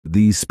that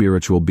these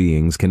spiritual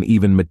beings can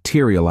even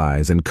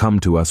materialize and come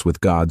to us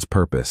with God's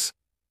purpose.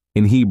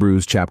 In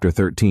Hebrews chapter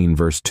 13,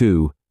 verse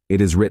 2,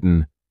 it is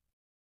written,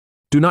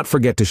 "Do not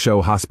forget to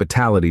show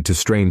hospitality to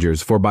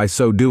strangers, for by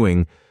so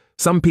doing,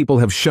 some people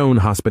have shown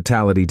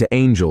hospitality to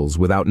angels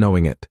without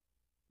knowing it."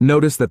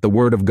 Notice that the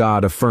Word of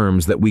God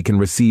affirms that we can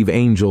receive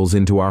angels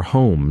into our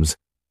homes,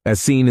 as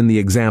seen in the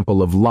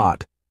example of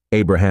Lot,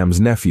 Abraham's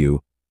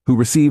nephew, who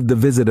received the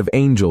visit of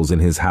angels in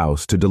his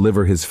house to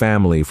deliver his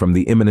family from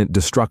the imminent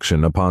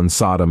destruction upon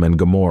Sodom and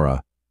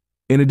Gomorrah.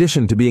 In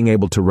addition to being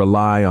able to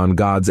rely on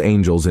God's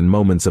angels in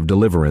moments of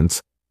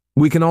deliverance,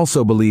 we can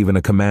also believe in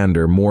a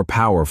commander more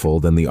powerful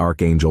than the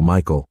Archangel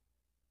Michael.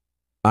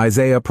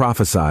 Isaiah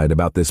prophesied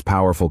about this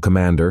powerful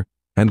commander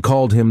and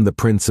called him the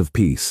Prince of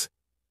Peace.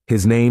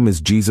 His name is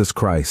Jesus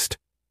Christ.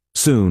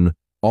 Soon,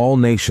 all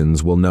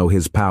nations will know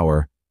his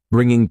power,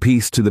 bringing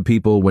peace to the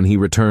people when he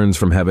returns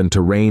from heaven to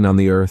reign on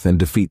the earth and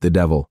defeat the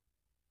devil.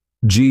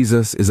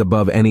 Jesus is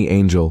above any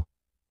angel,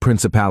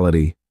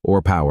 principality,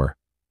 or power.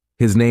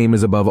 His name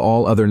is above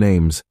all other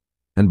names,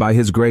 and by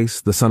his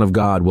grace, the Son of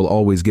God will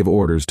always give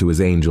orders to his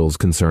angels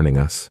concerning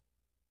us.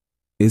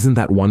 Isn't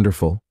that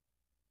wonderful?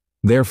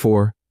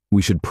 Therefore,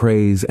 we should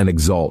praise and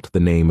exalt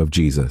the name of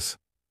Jesus.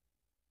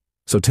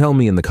 So tell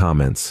me in the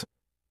comments,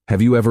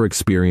 have you ever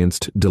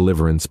experienced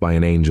deliverance by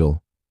an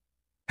angel?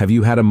 Have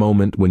you had a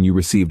moment when you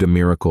received a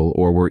miracle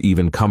or were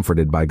even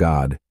comforted by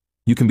God?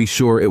 You can be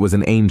sure it was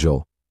an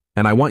angel,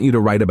 and I want you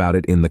to write about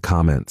it in the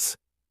comments.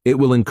 It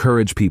will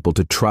encourage people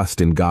to trust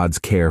in God's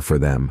care for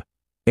them.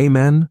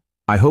 Amen?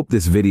 I hope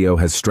this video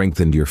has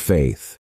strengthened your faith.